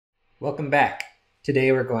Welcome back.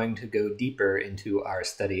 Today we're going to go deeper into our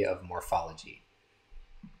study of morphology.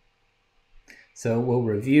 So we'll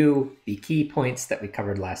review the key points that we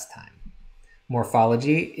covered last time.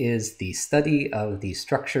 Morphology is the study of the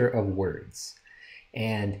structure of words.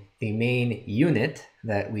 And the main unit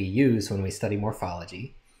that we use when we study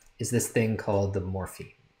morphology is this thing called the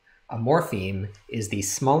morpheme. A morpheme is the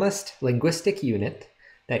smallest linguistic unit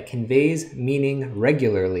that conveys meaning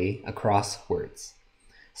regularly across words.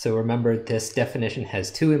 So remember, this definition has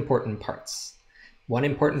two important parts. One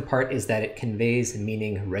important part is that it conveys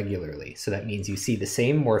meaning regularly. So that means you see the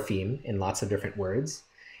same morpheme in lots of different words,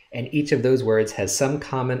 and each of those words has some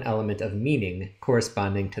common element of meaning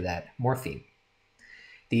corresponding to that morpheme.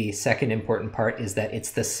 The second important part is that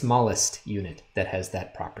it's the smallest unit that has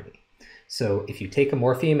that property. So if you take a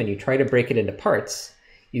morpheme and you try to break it into parts,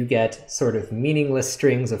 you get sort of meaningless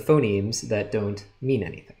strings of phonemes that don't mean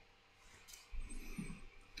anything.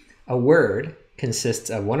 A word consists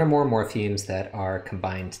of one or more morphemes that are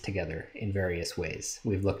combined together in various ways.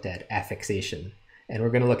 We've looked at affixation, and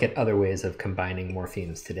we're going to look at other ways of combining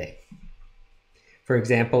morphemes today. For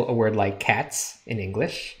example, a word like cats in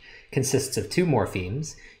English consists of two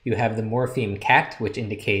morphemes. You have the morpheme cat, which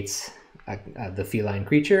indicates the feline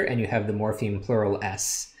creature, and you have the morpheme plural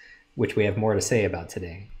s, which we have more to say about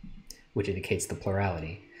today, which indicates the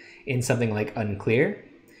plurality. In something like unclear,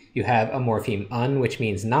 you have a morpheme un, which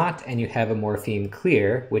means not, and you have a morpheme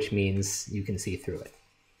clear, which means you can see through it.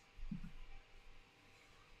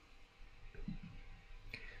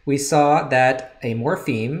 We saw that a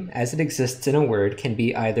morpheme, as it exists in a word, can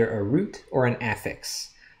be either a root or an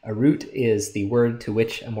affix. A root is the word to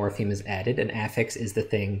which a morpheme is added. An affix is the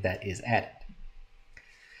thing that is added.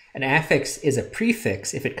 An affix is a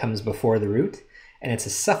prefix if it comes before the root, and it's a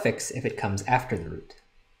suffix if it comes after the root.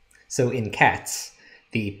 So in cats,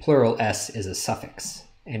 the plural s is a suffix.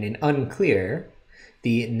 And in unclear,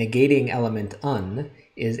 the negating element un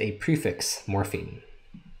is a prefix morpheme.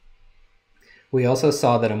 We also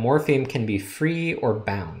saw that a morpheme can be free or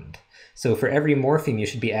bound. So for every morpheme, you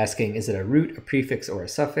should be asking, is it a root, a prefix, or a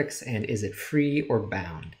suffix? And is it free or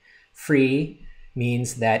bound? Free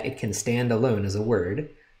means that it can stand alone as a word.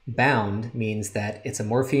 Bound means that it's a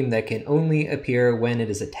morpheme that can only appear when it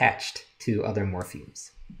is attached to other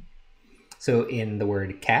morphemes. So in the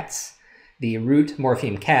word cats, the root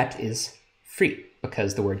morpheme cat is free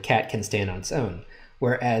because the word cat can stand on its own,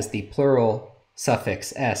 whereas the plural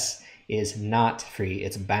suffix s is not free,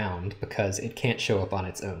 it's bound because it can't show up on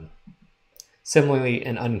its own. Similarly,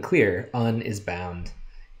 in unclear, un is bound,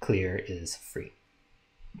 clear is free.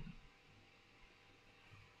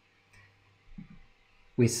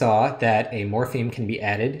 We saw that a morpheme can be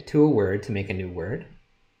added to a word to make a new word.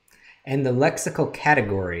 And the lexical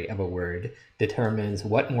category of a word determines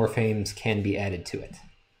what morphemes can be added to it.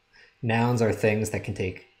 Nouns are things that can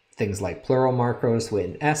take things like plural markers with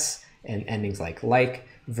an s and endings like.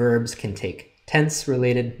 Verbs can take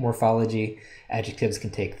tense-related morphology. Adjectives can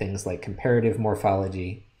take things like comparative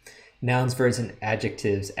morphology. Nouns, verbs, and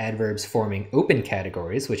adjectives, adverbs forming open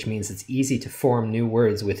categories, which means it's easy to form new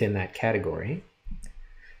words within that category.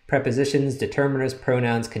 Prepositions, determiners,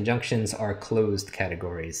 pronouns, conjunctions are closed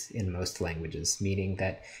categories in most languages, meaning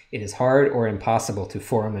that it is hard or impossible to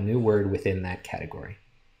form a new word within that category.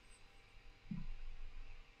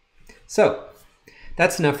 So,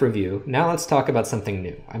 that's enough review. Now let's talk about something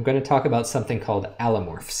new. I'm going to talk about something called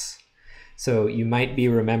allomorphs. So you might be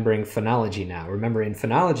remembering phonology now. Remember, in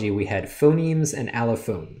phonology, we had phonemes and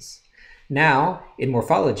allophones. Now, in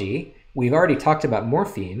morphology, we've already talked about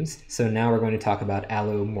morphemes, so now we're going to talk about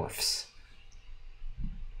allomorphs.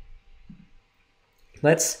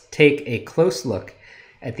 Let's take a close look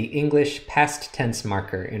at the English past tense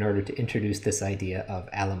marker in order to introduce this idea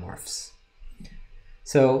of allomorphs.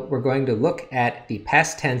 So we're going to look at the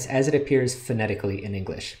past tense as it appears phonetically in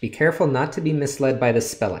English. Be careful not to be misled by the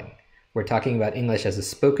spelling. We're talking about English as a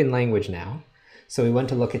spoken language now, so we want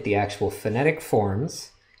to look at the actual phonetic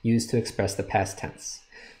forms used to express the past tense.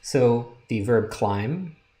 So the verb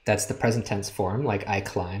climb, that's the present tense form, like I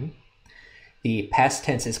climb. The past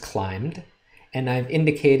tense is climbed, and I've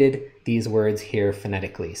indicated these words here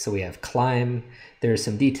phonetically. So we have climb. There's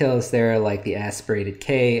some details there like the aspirated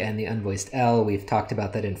K and the unvoiced L. We've talked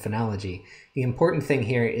about that in phonology. The important thing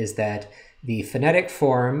here is that the phonetic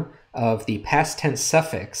form of the past tense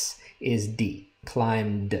suffix is D,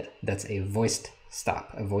 climbed. That's a voiced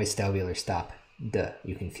stop, a voiced alveolar stop. D,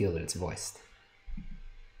 you can feel that it's voiced.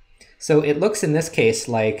 So it looks in this case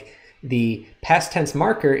like the past tense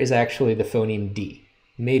marker is actually the phoneme D.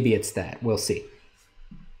 Maybe it's that, we'll see.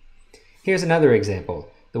 Here's another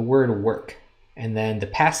example, the word work, and then the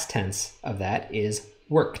past tense of that is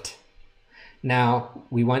worked. Now,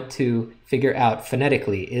 we want to figure out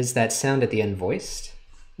phonetically, is that sound at the end voiced?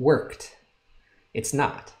 Worked. It's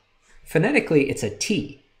not. Phonetically, it's a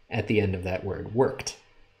T at the end of that word, worked.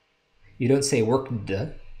 You don't say worked,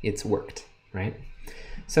 it's worked, right?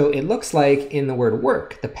 So it looks like in the word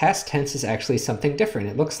work, the past tense is actually something different.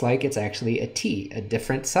 It looks like it's actually a T, a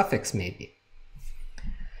different suffix maybe.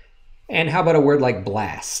 And how about a word like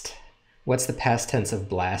blast? What's the past tense of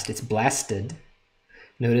blast? It's blasted.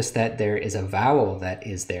 Notice that there is a vowel that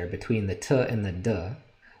is there between the t and the d,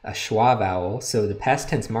 a schwa vowel, so the past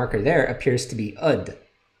tense marker there appears to be ud.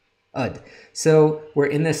 So we're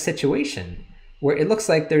in this situation where it looks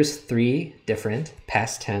like there's 3 different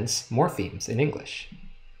past tense morphemes in English.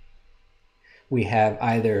 We have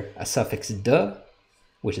either a suffix d,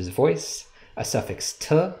 which is voiced, a suffix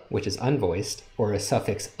t, which is unvoiced, or a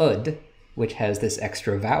suffix ud, which has this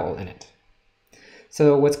extra vowel in it.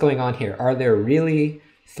 So what's going on here? Are there really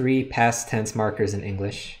 3 past tense markers in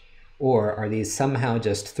English, or are these somehow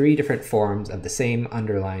just 3 different forms of the same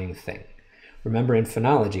underlying thing? Remember in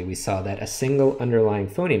phonology, we saw that a single underlying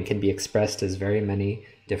phoneme can be expressed as very many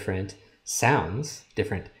different sounds,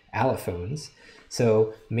 different allophones.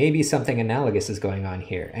 So maybe something analogous is going on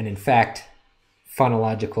here. And in fact,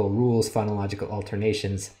 phonological rules, phonological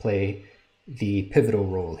alternations play the pivotal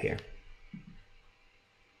role here.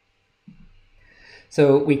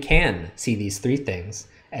 So we can see these 3 things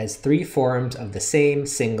as 3 forms of the same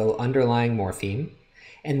single underlying morpheme.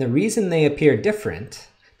 And the reason they appear different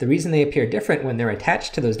when they're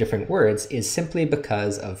attached to those different words is simply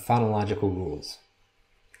because of phonological rules.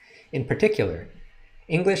 In particular,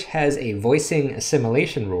 English has a voicing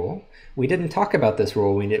assimilation rule. We didn't talk about this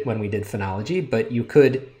rule when we did phonology, but you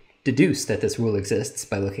could deduce that this rule exists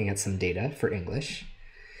by looking at some data for English.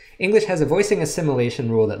 English has a voicing assimilation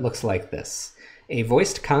rule that looks like this. A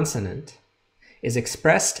voiced consonant is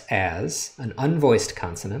expressed as an unvoiced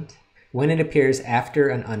consonant when it appears after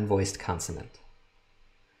an unvoiced consonant.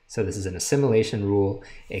 So this is an assimilation rule.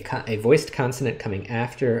 A voiced consonant coming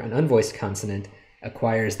after an unvoiced consonant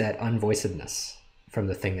acquires that unvoicedness from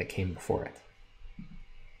the thing that came before it.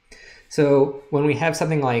 So when we have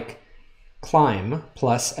something like climb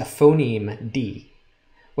plus a phoneme D,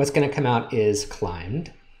 what's going to come out is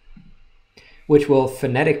climbed, which will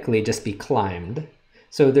phonetically just be climbed.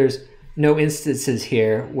 So there's no instances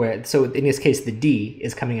here where, so in this case, the D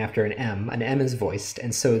is coming after an M is voiced,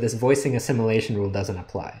 and so this voicing assimilation rule doesn't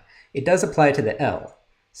apply. It does apply to the L,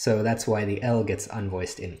 so that's why the L gets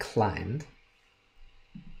unvoiced in climbed.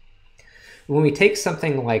 When we take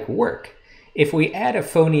something like work, if we add a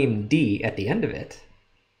phoneme D at the end of it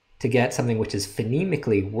to get something which is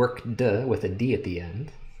phonemically worked with a D at the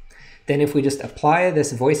end, then if we just apply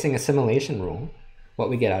this voicing assimilation rule, what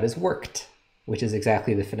we get out is worked, which is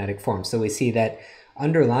exactly the phonetic form. So we see that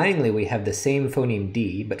underlyingly we have the same phoneme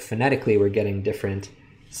D, but phonetically we're getting different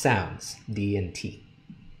sounds, D and T.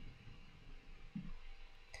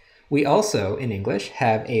 We also, in English,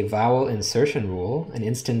 have a vowel insertion rule, an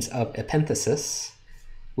instance of epenthesis,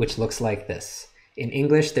 which looks like this. In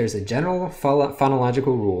English, there's a general phonological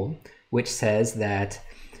rule which says that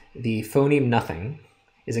the phoneme nothing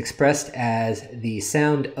is expressed as the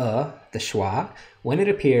sound the schwa, when it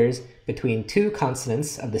appears between 2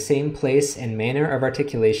 consonants of the same place and manner of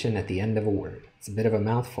articulation at the end of a word. It's a bit of a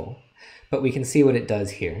mouthful, but we can see what it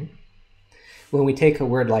does here. When we take a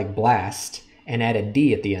word like blast and add a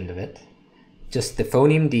D at the end of it, just the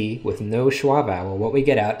phoneme D with no schwa vowel, what we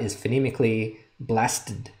get out is phonemically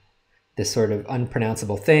blasted, this sort of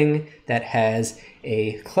unpronounceable thing that has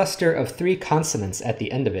a cluster of 3 consonants at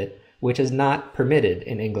the end of it, which is not permitted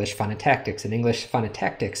in English phonotactics. In English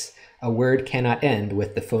phonotactics, a word cannot end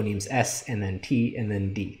with the phonemes S and then T and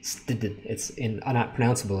then D. It's not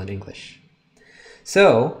pronounceable in English.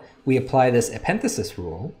 So we apply this epenthesis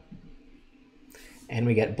rule, and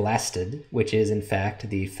we get blasted, which is in fact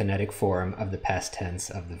the phonetic form of the past tense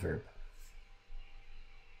of the verb.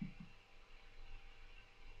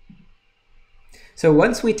 So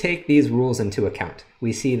once we take these rules into account,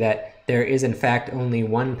 we see that there is in fact only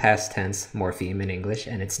one past tense morpheme in English,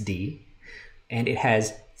 and it's D, and it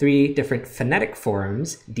has 3 different phonetic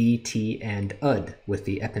forms, D, T, and ud, with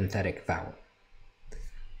the epenthetic vowel.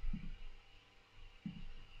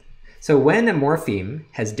 So when a morpheme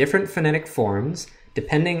has different phonetic forms,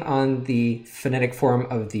 depending on the phonetic form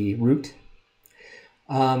of the root,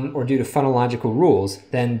 or due to phonological rules,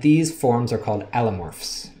 then these forms are called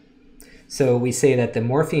allomorphs. So we say that the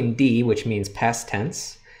morpheme D, which means past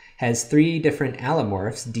tense, has 3 different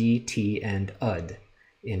allomorphs, D, T, and ud,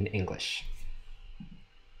 in English.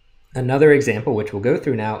 Another example, which we'll go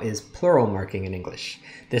through now, is plural marking in English.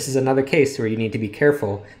 This is another case where you need to be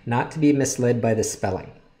careful not to be misled by the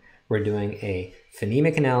spelling. We're doing a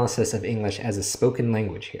phonemic analysis of English as a spoken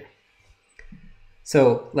language here.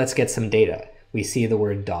 So let's get some data. We see the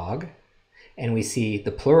word dog, and we see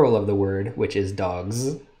the plural of the word, which is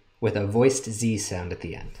dogs, with a voiced Z sound at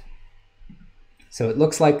the end. So it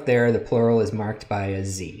looks like there the plural is marked by a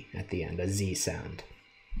Z at the end, a Z sound.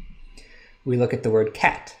 We look at the word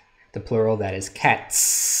cat, the plural, that is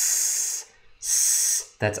cats,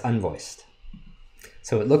 that's unvoiced.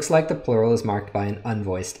 So it looks like the plural is marked by an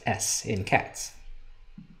unvoiced S in cats.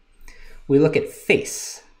 We look at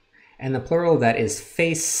face, and the plural, that is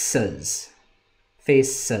faces,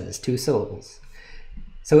 faces, 2 syllables.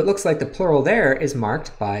 So it looks like the plural there is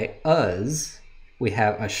marked by us. We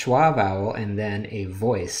have a schwa vowel and then a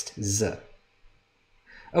voiced z.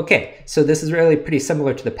 Okay, so this is really pretty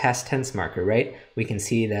similar to the past tense marker, right? We can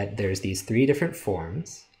see that there's these 3 different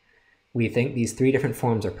forms. We think these 3 different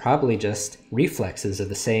forms are probably just reflexes of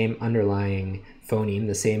the same underlying phoneme,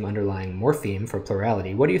 the same underlying morpheme for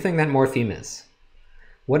plurality. What do you think that morpheme is?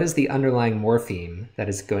 What is the underlying morpheme that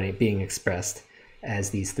is being expressed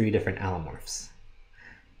as these 3 different allomorphs?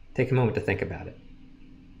 Take a moment to think about it.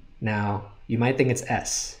 Now, you might think it's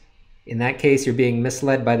S. In that case, you're being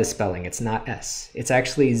misled by the spelling. It's not S. It's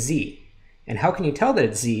actually Z. And how can you tell that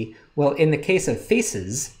it's Z? Well, in the case of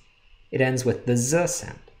faces, it ends with the Z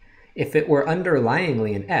sound. If it were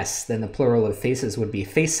underlyingly an S, then the plural of faces would be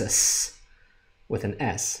faces with an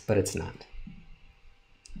S, but it's not.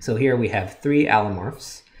 So here we have 3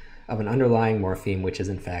 allomorphs of an underlying morpheme, which is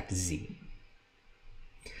in fact Z.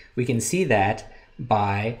 We can see that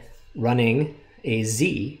by running a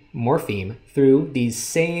Z morpheme through these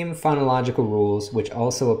same phonological rules, which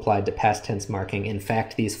also applied to past tense marking. In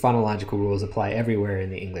fact, these phonological rules apply everywhere in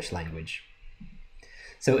the English language.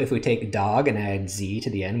 So if we take dog and add Z to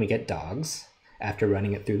the end, we get dogs after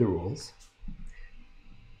running it through the rules.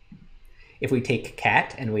 If we take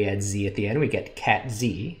cat and we add Z at the end, we get cat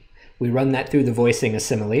Z. We run that through the voicing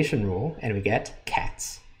assimilation rule and we get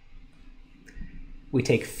cats. We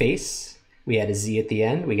take face, we add a Z at the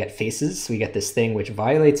end, we get faces. We get this thing which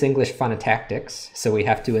violates English phonotactics, so we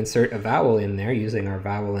have to insert a vowel in there using our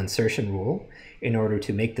vowel insertion rule in order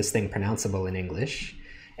to make this thing pronounceable in English,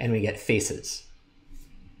 and we get faces.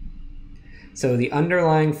 So the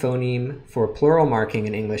underlying phoneme for plural marking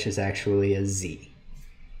in English is actually a Z.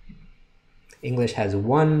 English has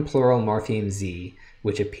 1 plural morpheme Z,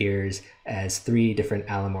 which appears as 3 different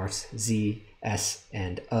allomorphs, Z, S,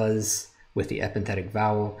 and us, with the epenthetic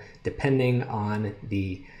vowel, depending on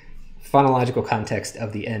the phonological context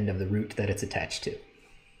of the end of the root that it's attached to.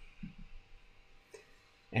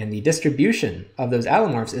 And the distribution of those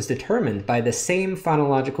allomorphs is determined by the same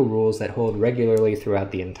phonological rules that hold regularly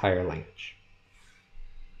throughout the entire language.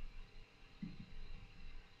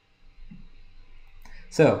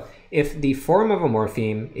 So, if the form of a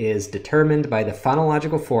morpheme is determined by the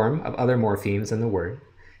phonological form of other morphemes in the word,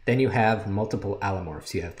 then you have multiple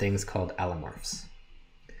allomorphs. You have things called allomorphs.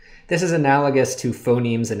 This is analogous to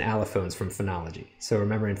phonemes and allophones from phonology. So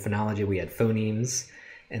remember, in phonology we had phonemes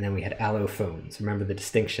and then we had allophones. Remember the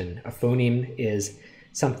distinction. A phoneme is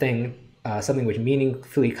something which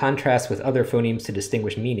meaningfully contrasts with other phonemes to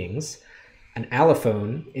distinguish meanings. An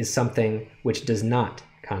allophone is something which does not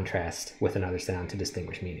contrast with another sound to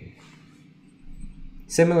distinguish meaning.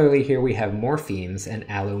 Similarly, here we have morphemes and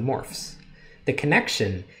allomorphs. The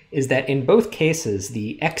connection is that in both cases,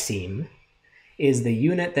 the exeme is the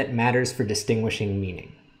unit that matters for distinguishing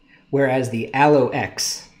meaning, whereas the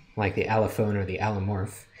allo-X, like the allophone or the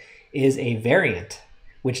allomorph, is a variant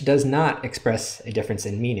which does not express a difference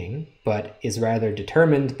in meaning, but is rather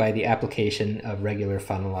determined by the application of regular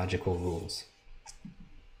phonological rules.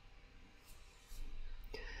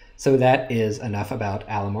 So that is enough about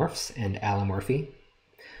allomorphs and allomorphy.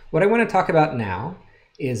 What I want to talk about now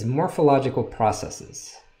is morphological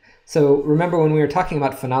processes. So remember, when we were talking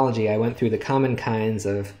about phonology, I went through the common kinds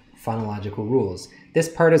of phonological rules. This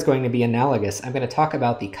part is going to be analogous. I'm going to talk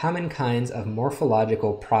about the common kinds of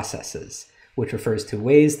morphological processes, which refers to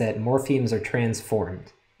ways that morphemes are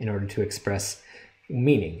transformed in order to express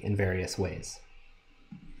meaning in various ways.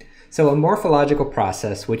 So a morphological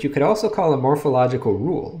process, which you could also call a morphological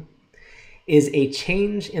rule, is a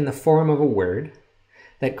change in the form of a word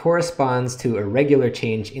that corresponds to a regular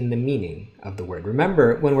change in the meaning of the word.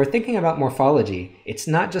 Remember, when we're thinking about morphology, it's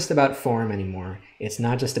not just about form anymore. It's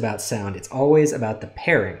not just about sound. It's always about the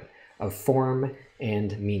pairing of form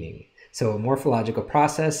and meaning. So a morphological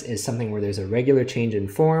process is something where there's a regular change in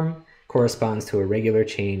form corresponds to a regular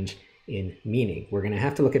change in meaning. We're going to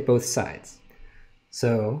have to look at both sides.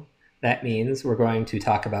 So That means we're going to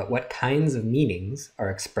talk about what kinds of meanings are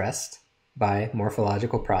expressed by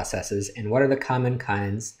morphological processes and what are the common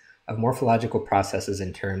kinds of morphological processes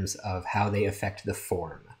in terms of how they affect the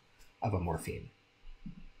form of a morpheme.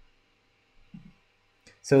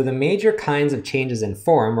 So the major kinds of changes in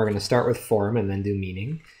form, we're going to start with form and then do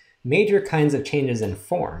meaning. Major kinds of changes in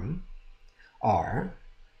form are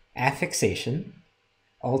affixation,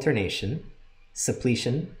 alternation,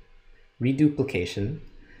 suppletion, reduplication,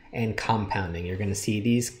 and compounding. You're going to see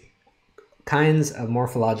these kinds of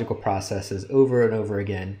morphological processes over and over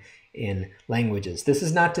again in languages. This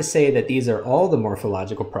is not to say that these are all the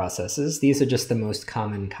morphological processes. These are just the most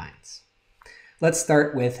common kinds. Let's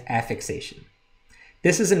start with affixation.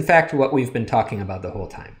 This is in fact what we've been talking about the whole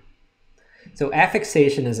time. So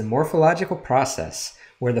affixation is a morphological process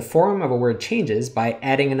where the form of a word changes by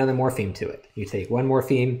adding another morpheme to it. You take one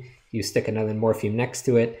morpheme, you stick another morpheme next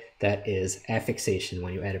to it. That is affixation,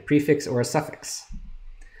 when you add a prefix or a suffix.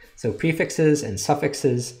 So prefixes and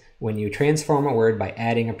suffixes, when you transform a word by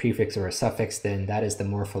adding a prefix or a suffix, then that is the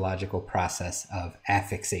morphological process of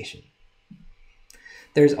affixation.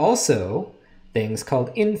 There's also things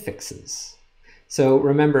called infixes. So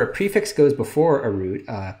remember, a prefix goes before a root,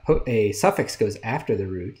 a suffix goes after the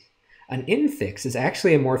root. An infix is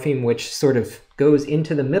actually a morpheme which sort of goes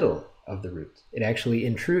into the middle of the root. It actually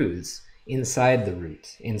intrudes inside the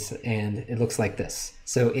root, and it looks like this.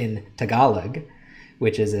 So in Tagalog,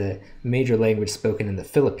 which is a major language spoken in the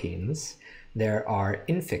Philippines, there are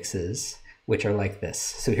infixes which are like this.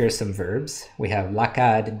 So here's some verbs. We have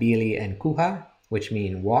lakad, bili, and kuha, which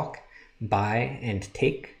mean walk, buy, and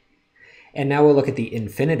take. And now we'll look at the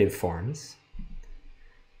infinitive forms.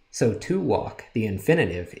 So to walk, the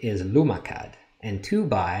infinitive is lumakad, and to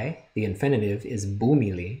buy, the infinitive is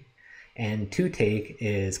bumili, and to take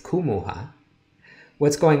is kumuha.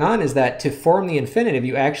 What's going on is that to form the infinitive,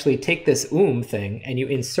 you actually take this thing and you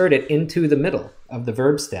insert it into the middle of the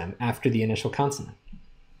verb stem after the initial consonant.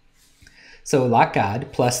 So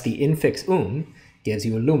lakad plus the infix gives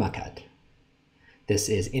you lumakad. This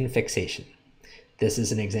is infixation. This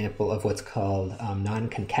is an example of what's called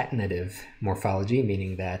non-concatenative morphology,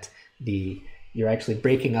 meaning that you're actually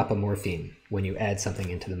breaking up a morpheme when you add something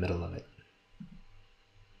into the middle of it.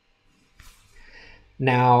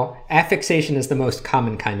 Now, affixation is the most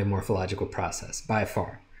common kind of morphological process, by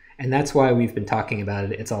far. And that's why we've been talking about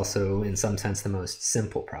it. It's also, in some sense, the most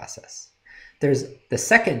simple process. There's the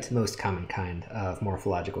second most common kind of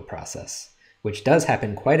morphological process, which does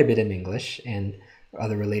happen quite a bit in English and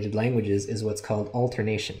other related languages, is what's called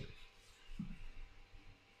alternation.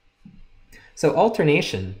 So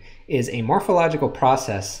alternation is a morphological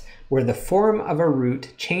process where the form of a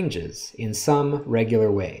root changes in some regular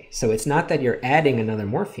way. So it's not that you're adding another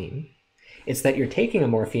morpheme, it's that you're taking a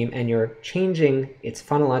morpheme and you're changing its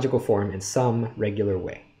phonological form in some regular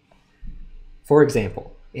way. For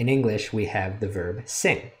example, in English we have the verb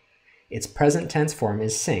sing. Its present tense form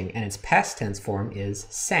is sing and its past tense form is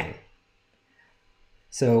sang.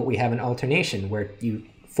 So we have an alternation where you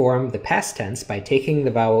form the past tense by taking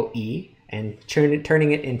the vowel E and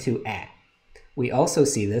turning it into a. We also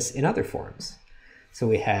see this in other forms. So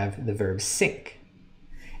we have the verb sink,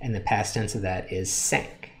 and the past tense of that is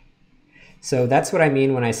sank. So that's what I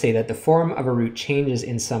mean when I say that the form of a root changes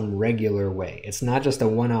in some regular way. It's not just a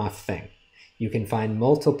one-off thing. You can find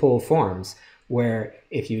multiple forms where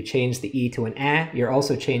if you change the E to an a, you're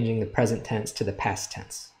also changing the present tense to the past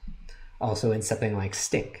tense. Also in something like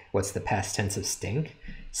stink. What's the past tense of stink?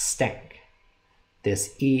 Stank.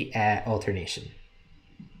 This E-a alternation.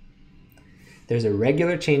 There's a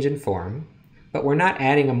regular change in form, but we're not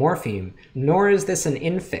adding a morpheme, nor is this an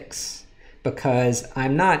infix, because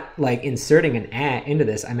I'm not like inserting an a into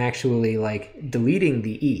this, I'm actually like deleting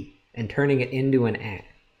the E and turning it into an a.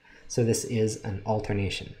 So this is an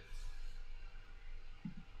alternation.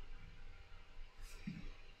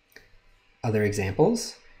 Other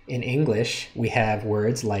examples. In English, we have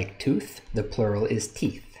words like tooth, the plural is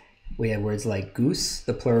teeth. We have words like goose,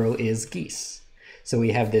 the plural is geese. So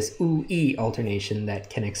we have this oo-e alternation that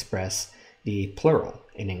can express the plural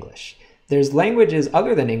in English. There's languages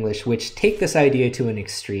other than English which take this idea to an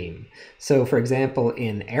extreme. So for example,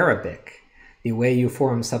 in Arabic, the way you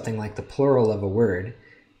form something like the plural of a word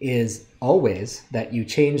is always that you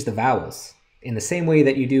change the vowels. In the same way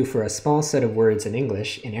that you do for a small set of words in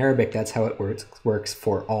English, in Arabic, that's how it works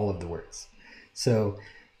for all of the words. So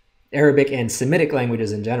Arabic and Semitic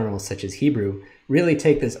languages in general, such as Hebrew, really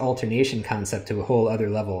take this alternation concept to a whole other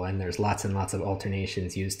level, and there's lots and lots of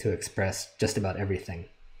alternations used to express just about everything.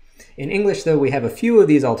 In English, though, we have a few of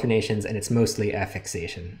these alternations, and it's mostly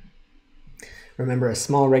affixation. Remember, a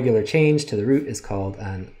small regular change to the root is called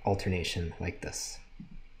an alternation, like this.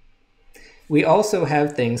 We also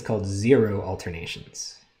have things called zero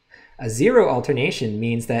alternations. A zero alternation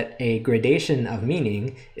means that a gradation of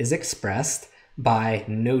meaning is expressed by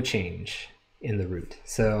no change in the root.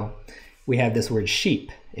 So we have this word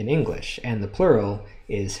sheep in English, and the plural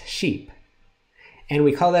is sheep. And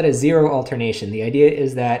we call that a zero alternation. The idea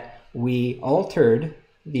is that we altered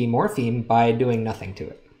the morpheme by doing nothing to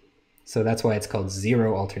it. So that's why it's called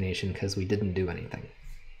zero alternation, because we didn't do anything.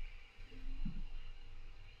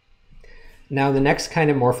 Now the next kind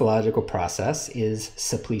of morphological process is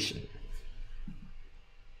suppletion.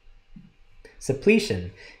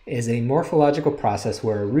 Suppletion is a morphological process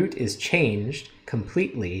where a root is changed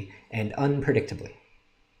completely and unpredictably.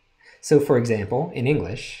 So for example, in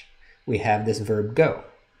English, we have this verb go.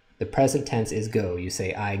 The present tense is go, you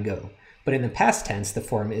say I go. But in the past tense, the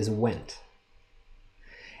form is went.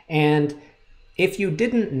 And if you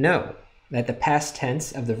didn't know that the past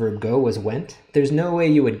tense of the verb go was went, there's no way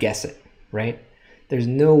you would guess it, right? There's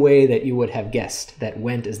no way that you would have guessed that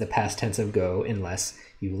went is the past tense of go unless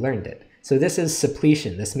you learned it. So this is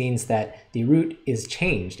suppletion. This means that the root is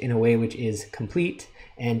changed in a way which is complete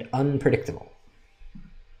and unpredictable.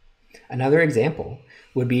 Another example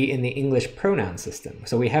would be in the English pronoun system.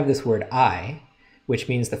 So we have this word I, which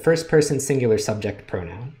means the first person singular subject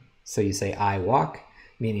pronoun. So you say I walk,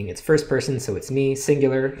 meaning it's first person, so it's me,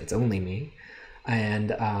 singular, it's only me.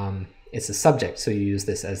 And it's a subject, so you use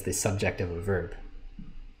this as the subject of a verb.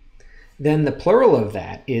 Then the plural of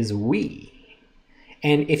that is we.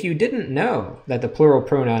 And if you didn't know that the plural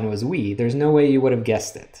pronoun was we, there's no way you would have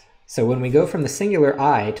guessed it. So when we go from the singular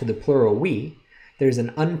I to the plural we, there's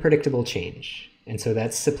an unpredictable change. And so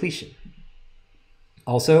that's suppletion.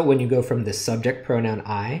 Also, when you go from the subject pronoun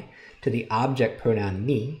I to the object pronoun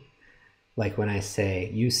me, like when I say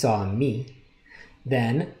you saw me,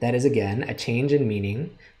 then that is again a change in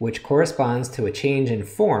meaning which corresponds to a change in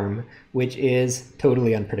form which is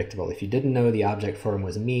totally unpredictable. If you didn't know the object form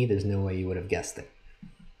was me, there's no way you would have guessed it.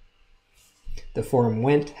 The form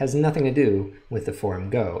went has nothing to do with the form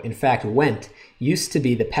go. In fact, went used to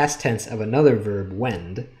be the past tense of another verb,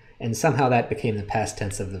 wend, and somehow that became the past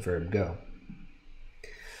tense of the verb go.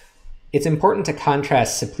 It's important to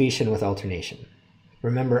contrast suppletion with alternation.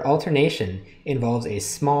 Remember, alternation involves a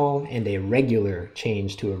small and a regular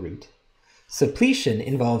change to a root. Suppletion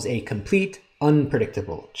involves a complete,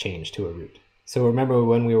 unpredictable change to a root. So remember,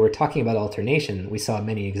 when we were talking about alternation, we saw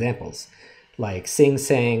many examples, like sing,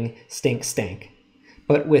 sang, stink, stank.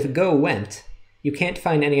 But with go, went, you can't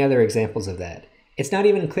find any other examples of that. It's not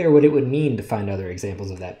even clear what it would mean to find other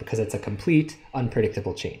examples of that, because it's a complete,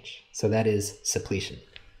 unpredictable change. So that is suppletion.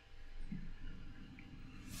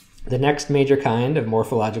 The next major kind of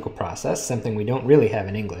morphological process, something we don't really have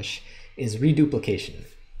in English, is reduplication.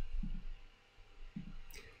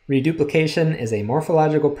 Reduplication is a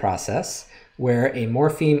morphological process where a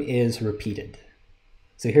morpheme is repeated.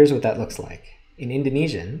 So here's what that looks like. In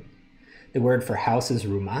Indonesian, the word for house is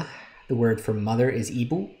rumah, the word for mother is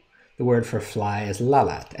ibu, the word for fly is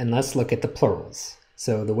lalat. And let's look at the plurals.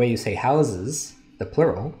 So the way you say houses, the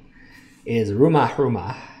plural, is rumah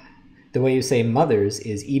rumah. The way you say mothers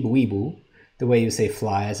is ibu ibu. The way you say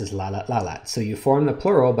flies is lalat lalat. So you form the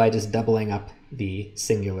plural by just doubling up the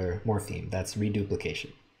singular morpheme. That's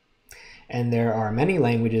reduplication. And there are many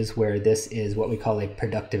languages where this is what we call a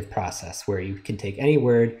productive process, where you can take any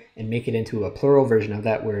word and make it into a plural version of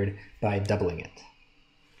that word by doubling it.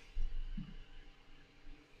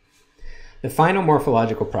 The final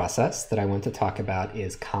morphological process that I want to talk about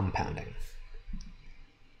is compounding.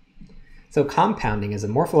 So compounding is a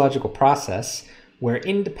morphological process where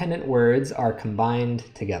independent words are combined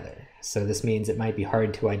together. So this means it might be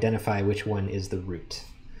hard to identify which one is the root.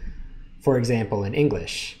 For example, in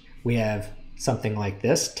English, we have something like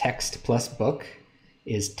this: text plus book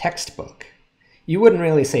is textbook. You wouldn't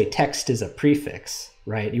really say text is a prefix,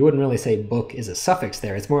 right? You wouldn't really say book is a suffix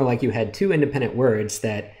there. It's more like you had two independent words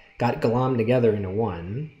that got glommed together into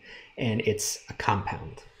one, and it's a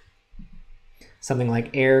compound. Something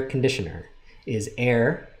like air conditioner is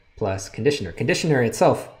air plus conditioner. Conditioner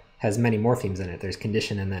itself has many morphemes in it. There's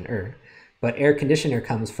condition and then But air conditioner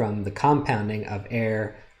comes from the compounding of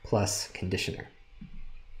air plus conditioner.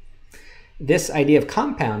 This idea of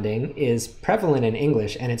compounding is prevalent in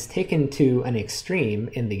English, and it's taken to an extreme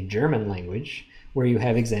in the German language, where you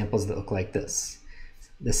have examples that look like this.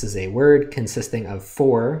 This is a word consisting of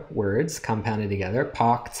 4 words compounded together,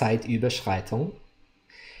 Parkzeitüberschreitung.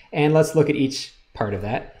 And let's look at each part of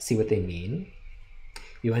that, see what they mean.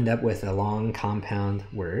 You end up with a long compound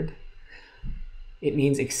word. It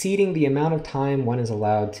means exceeding the amount of time one is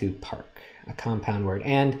allowed to park. a compound word.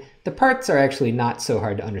 And the parts are actually not so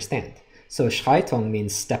hard to understand. So Schreitung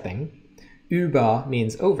means stepping. Über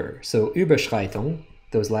means over. So Überschreitung,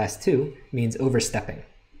 those last two, means overstepping.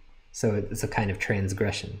 So it's a kind of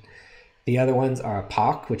transgression. The other ones are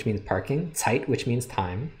Park, which means parking, Zeit, which means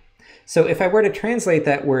time. So if I were to translate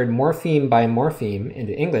that word morpheme by morpheme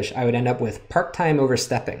into English, I would end up with Parktime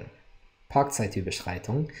overstepping,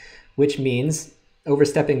 Parkzeitüberschreitung, which means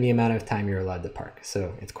overstepping the amount of time you're allowed to park.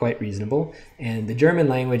 So it's quite reasonable. And the German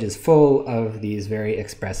language is full of these very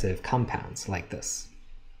expressive compounds like this.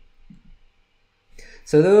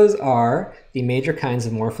 So those are the major kinds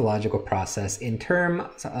of morphological process in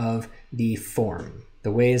terms of the form,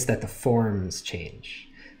 the ways that the forms change.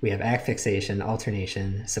 We have affixation,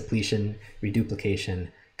 alternation, suppletion,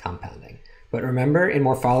 reduplication, compounding. But remember, in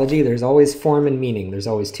morphology, there's always form and meaning. There's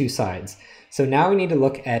always two sides. So now we need to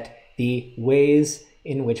look at the ways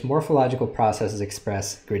in which morphological processes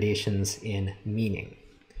express gradations in meaning,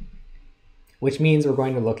 which means we're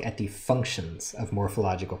going to look at the functions of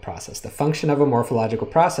morphological process. The function of a morphological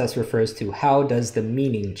process refers to how does the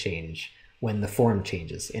meaning change when the form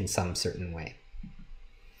changes in some certain way.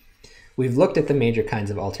 We've looked at the major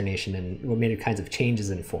kinds of alternation and major kinds of changes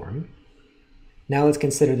in form. Now let's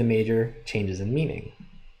consider the major changes in meaning.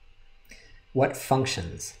 What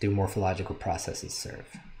functions do morphological processes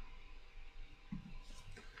serve?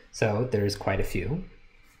 So there's quite a few.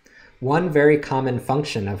 One very common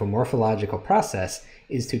function of a morphological process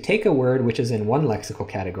is to take a word which is in one lexical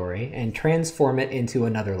category and transform it into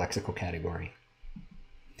another lexical category.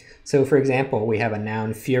 So for example, we have a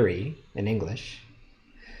noun fury in English.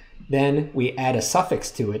 Then we add a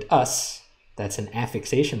suffix to it, us, that's an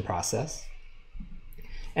affixation process.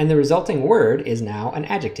 And the resulting word is now an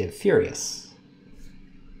adjective, furious.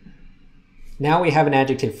 Now we have an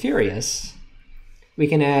adjective furious. We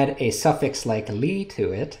can add a suffix like li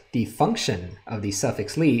to it. The function of the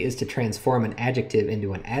suffix li is to transform an adjective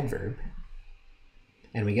into an adverb.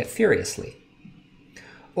 And we get furiously.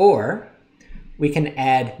 Or we can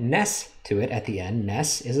add ness to it at the end.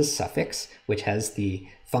 Ness is a suffix which has the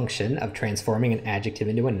function of transforming an adjective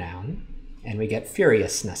into a noun, and we get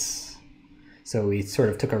furiousness. So we sort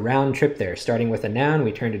of took a round trip there. Starting with a noun,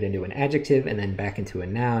 we turned it into an adjective and then back into a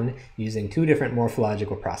noun using two different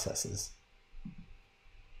morphological processes.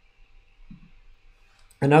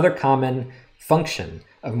 Another common function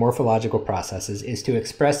of morphological processes is to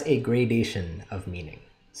express a gradation of meaning.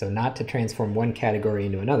 So not to transform one category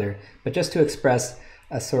into another, but just to express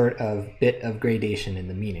a sort of bit of gradation in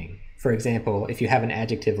the meaning. For example, if you have an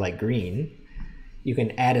adjective like green, you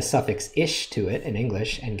can add a suffix ish to it in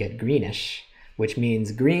English and get greenish, which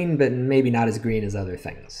means green, but maybe not as green as other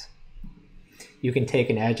things. You can take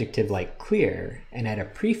an adjective like clear and add a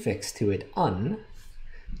prefix to it un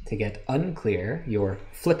to get unclear. You're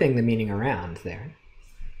flipping the meaning around there.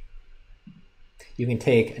 You can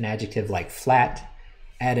take an adjective like flat,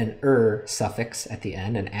 add an suffix at the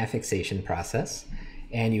end, an affixation process,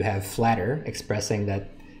 and you have flatter, expressing that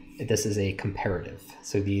this is a comparative.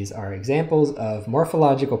 So these are examples of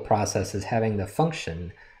morphological processes having the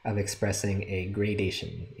function of expressing a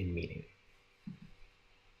gradation in meaning.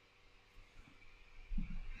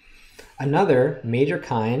 Another major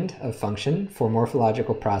kind of function for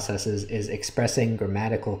morphological processes is expressing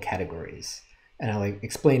grammatical categories. And I'll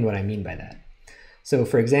explain what I mean by that. So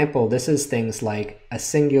for example, this is things like a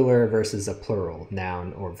singular versus a plural,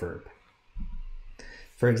 noun or verb.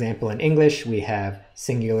 For example, in English, we have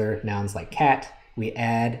singular nouns like cat. We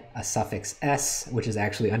add a suffix s, which is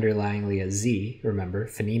actually underlyingly a z, remember,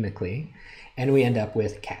 phonemically, and we end up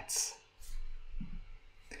with cats.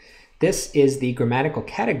 This is the grammatical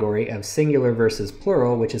category of singular versus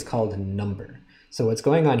plural, which is called number. So what's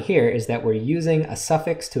going on here is that we're using a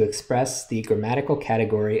suffix to express the grammatical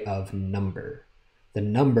category of number. The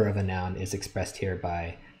number of a noun is expressed here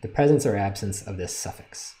by the presence or absence of this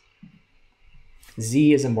suffix.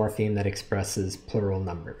 Z is a morpheme that expresses plural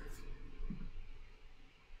number.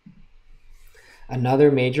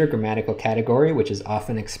 Another major grammatical category, which is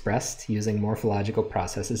often expressed using morphological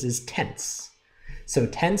processes, is tense. So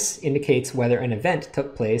tense indicates whether an event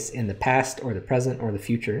took place in the past or the present or the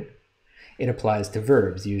future. It applies to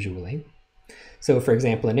verbs usually. So for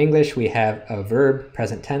example, in English, we have a verb,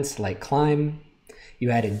 present tense, like climb. You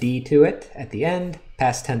add a D to it at the end,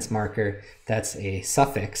 past tense marker. That's a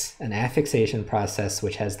suffix, an affixation process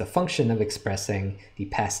which has the function of expressing the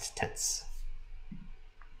past tense.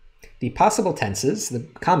 The possible tenses, the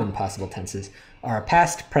common possible tenses, are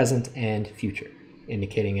past, present, and future,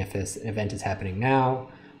 indicating if an event is happening now,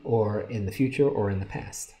 or in the future, or in the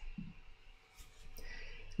past.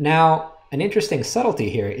 Now, an interesting subtlety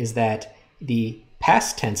here is that the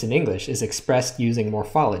Past tense in English is expressed using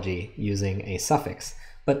morphology, using a suffix,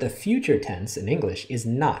 but the future tense in English is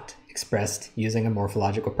not expressed using a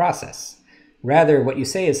morphological process. Rather, what you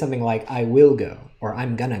say is something like, I will go, or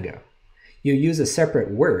I'm gonna go. You use a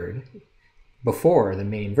separate word before the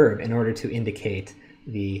main verb in order to indicate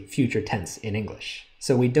the future tense in English.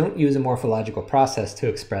 So we don't use a morphological process to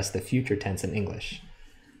express the future tense in English,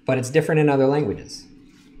 but it's different in other languages.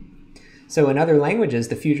 So in other languages,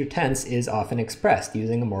 the future tense is often expressed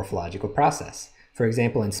using a morphological process. For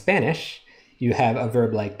example, in Spanish, you have a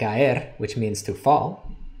verb like caer, which means to fall.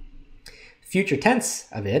 Future tense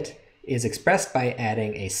of it is expressed by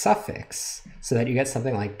adding a suffix so that you get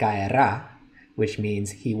something like caerá, which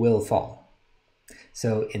means he will fall.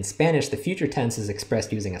 So in Spanish, the future tense is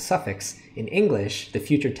expressed using a suffix. In English, the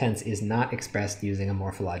future tense is not expressed using a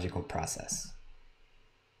morphological process.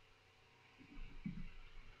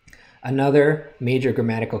 Another major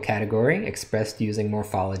grammatical category expressed using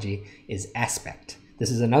morphology is aspect. This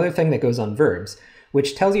is another thing that goes on verbs,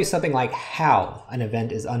 which tells you something like how an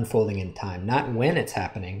event is unfolding in time. Not when it's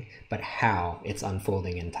happening, but how it's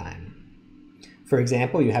unfolding in time. For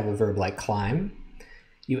example, you have a verb like climb.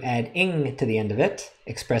 You add ing to the end of it,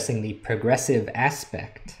 expressing the progressive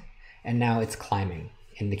aspect, and now it's climbing,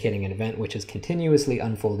 indicating an event which is continuously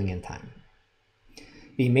unfolding in time.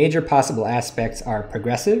 The major possible aspects are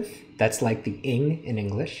progressive, that's like the ing in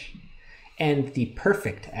English, and the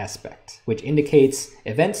perfect aspect, which indicates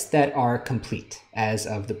events that are complete as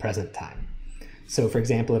of the present time. So for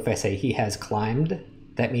example, if I say he has climbed,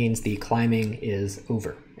 that means the climbing is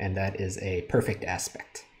over, and that is a perfect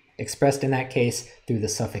aspect, expressed in that case through the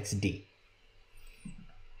suffix d.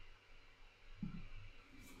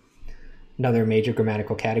 Another major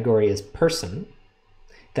grammatical category is person.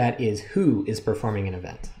 That is who is performing an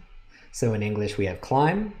event. So in English we have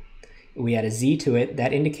climb, we add a z to it.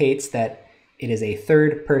 That indicates that it is a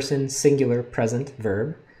third person singular present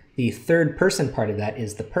verb. The third person part of that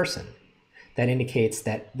is the person. That indicates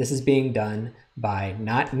that this is being done by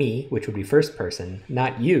not me, which would be first person,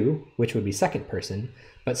 not you, which would be second person,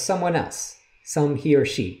 but someone else, some he or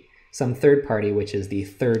she, some third party, which is the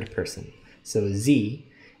third person. So z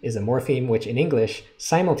is a morpheme which in English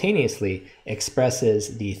simultaneously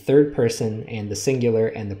expresses the third person and the singular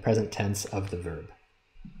and the present tense of the verb.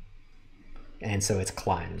 And so it's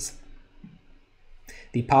climbs.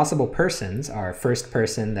 The possible persons are first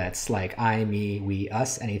person, that's like I, me, we,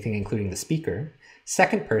 us, anything including the speaker.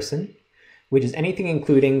 Second person, which is anything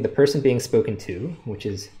including the person being spoken to, which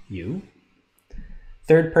is you.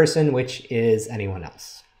 Third person, which is anyone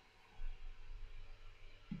else.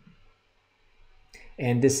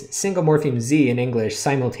 And this single morpheme z in English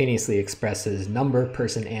simultaneously expresses number,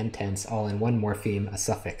 person, and tense all in one morpheme, a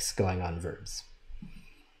suffix going on verbs.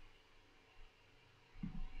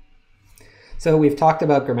 So we've talked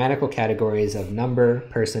about grammatical categories of number,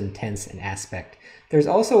 person, tense, and aspect. There's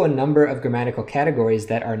also a number of grammatical categories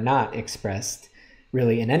that are not expressed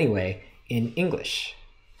really in any way in English.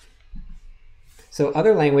 So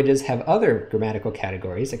other languages have other grammatical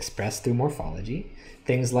categories expressed through morphology,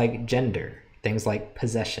 things like gender, things like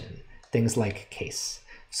possession, things like case.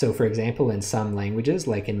 So for example, in some languages,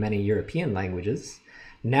 like in many European languages,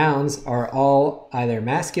 nouns are all either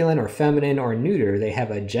masculine or feminine or neuter. They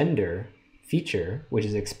have a gender feature, which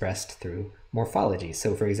is expressed through morphology.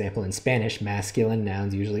 So for example, in Spanish, masculine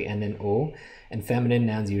nouns usually end in o, and feminine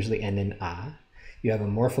nouns usually end in a. You have a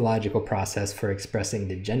morphological process for expressing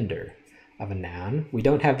the gender of a noun. We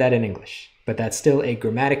don't have that in English, but that's still a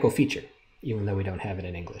grammatical feature, even though we don't have it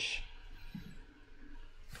in English.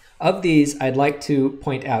 Of these, I'd like to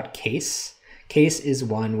point out case. Case is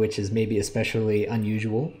one which is maybe especially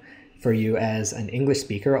unusual for you as an English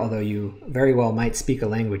speaker, although you very well might speak a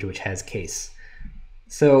language which has case.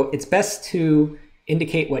 So it's best to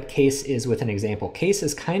indicate what case is with an example. Case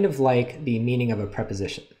is kind of like the meaning of a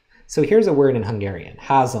preposition. So here's a word in Hungarian,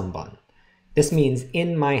 házamban. This means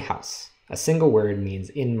in my house. A single word means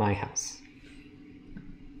in my house.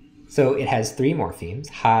 So it has three morphemes,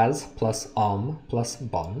 ház plus plus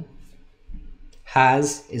ban.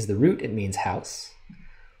 Ház is the root, it means house.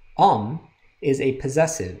 Is a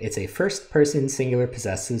possessive. It's a first person singular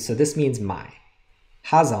possessive, so this means my.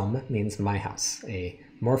 Házam means my house, a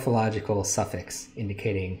morphological suffix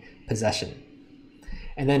indicating possession.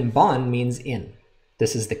 And then ban means in.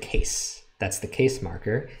 This is the case. That's the case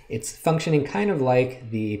marker. It's functioning kind of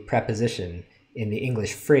like the preposition in the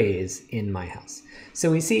English phrase in my house.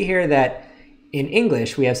 So we see here that in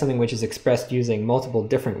English we have something which is expressed using multiple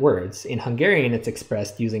different words. In Hungarian it's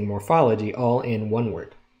expressed using morphology all in one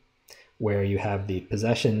word, where you have the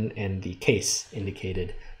possession and the case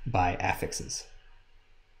indicated by affixes.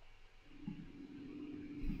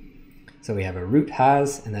 So we have a root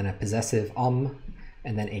has, and then a possessive and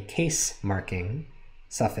then a case marking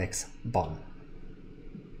suffix bon.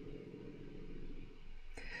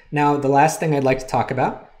 Now, the last thing I'd like to talk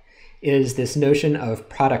about is this notion of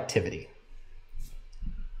productivity.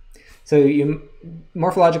 So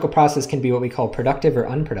morphological process can be what we call productive or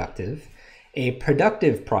unproductive. A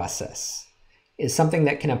productive process is something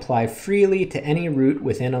that can apply freely to any root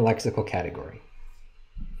within a lexical category.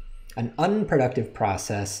 An unproductive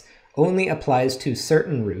process only applies to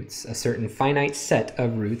certain roots, a certain finite set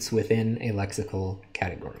of roots within a lexical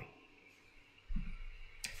category.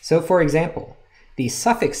 So for example, the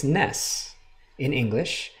suffix ness in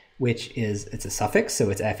English, it's a suffix, so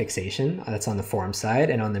it's affixation, that's on the form side,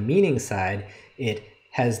 and on the meaning side, it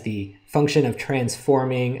has the function of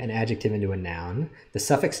transforming an adjective into a noun. The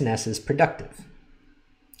suffix ness is productive,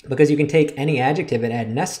 because you can take any adjective and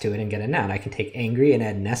add ness to it and get a noun. I can take angry and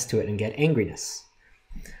add ness to it and get angriness.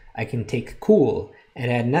 I can take cool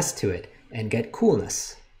and add ness to it and get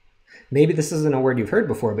coolness. Maybe this isn't a word you've heard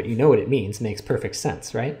before, but you know what it means. Makes perfect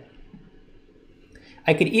sense, right?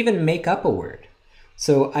 I could even make up a word.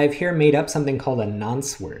 So I've here made up something called a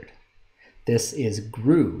nonce word. This is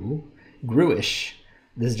grewish.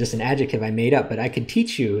 This is just an adjective I made up, but I could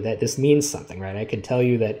teach you that this means something, right? I could tell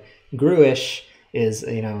you that grewish is,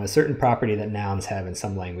 a certain property that nouns have in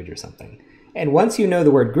some language or something. And once you know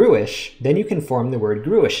the word grewish, then you can form the word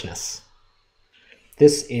grewishness.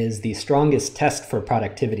 This is the strongest test for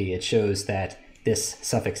productivity. It shows that this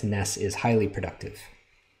suffix ness is highly productive.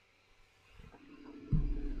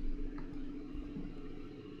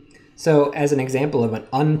 So as an example of an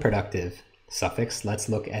unproductive suffix, let's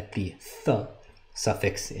look at the th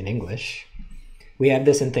suffix in English. We have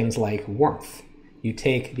this in things like warmth. You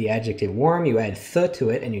take the adjective warm, you add th to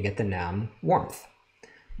it, and you get the noun warmth.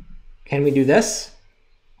 Can we do this?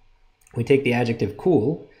 We take the adjective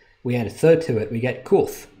cool, we add th to it, we get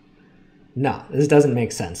coolth. No, this doesn't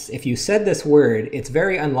make sense. If you said this word, it's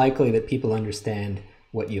very unlikely that people understand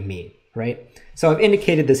what you mean, right? So I've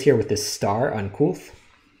indicated this here with this star on coolth.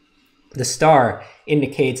 The star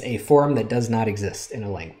indicates a form that does not exist in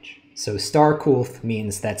a language. So star coolth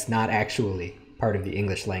means that's not actually part of the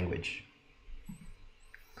English language.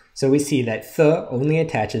 So we see that th only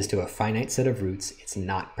attaches to a finite set of roots. It's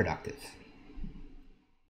not productive.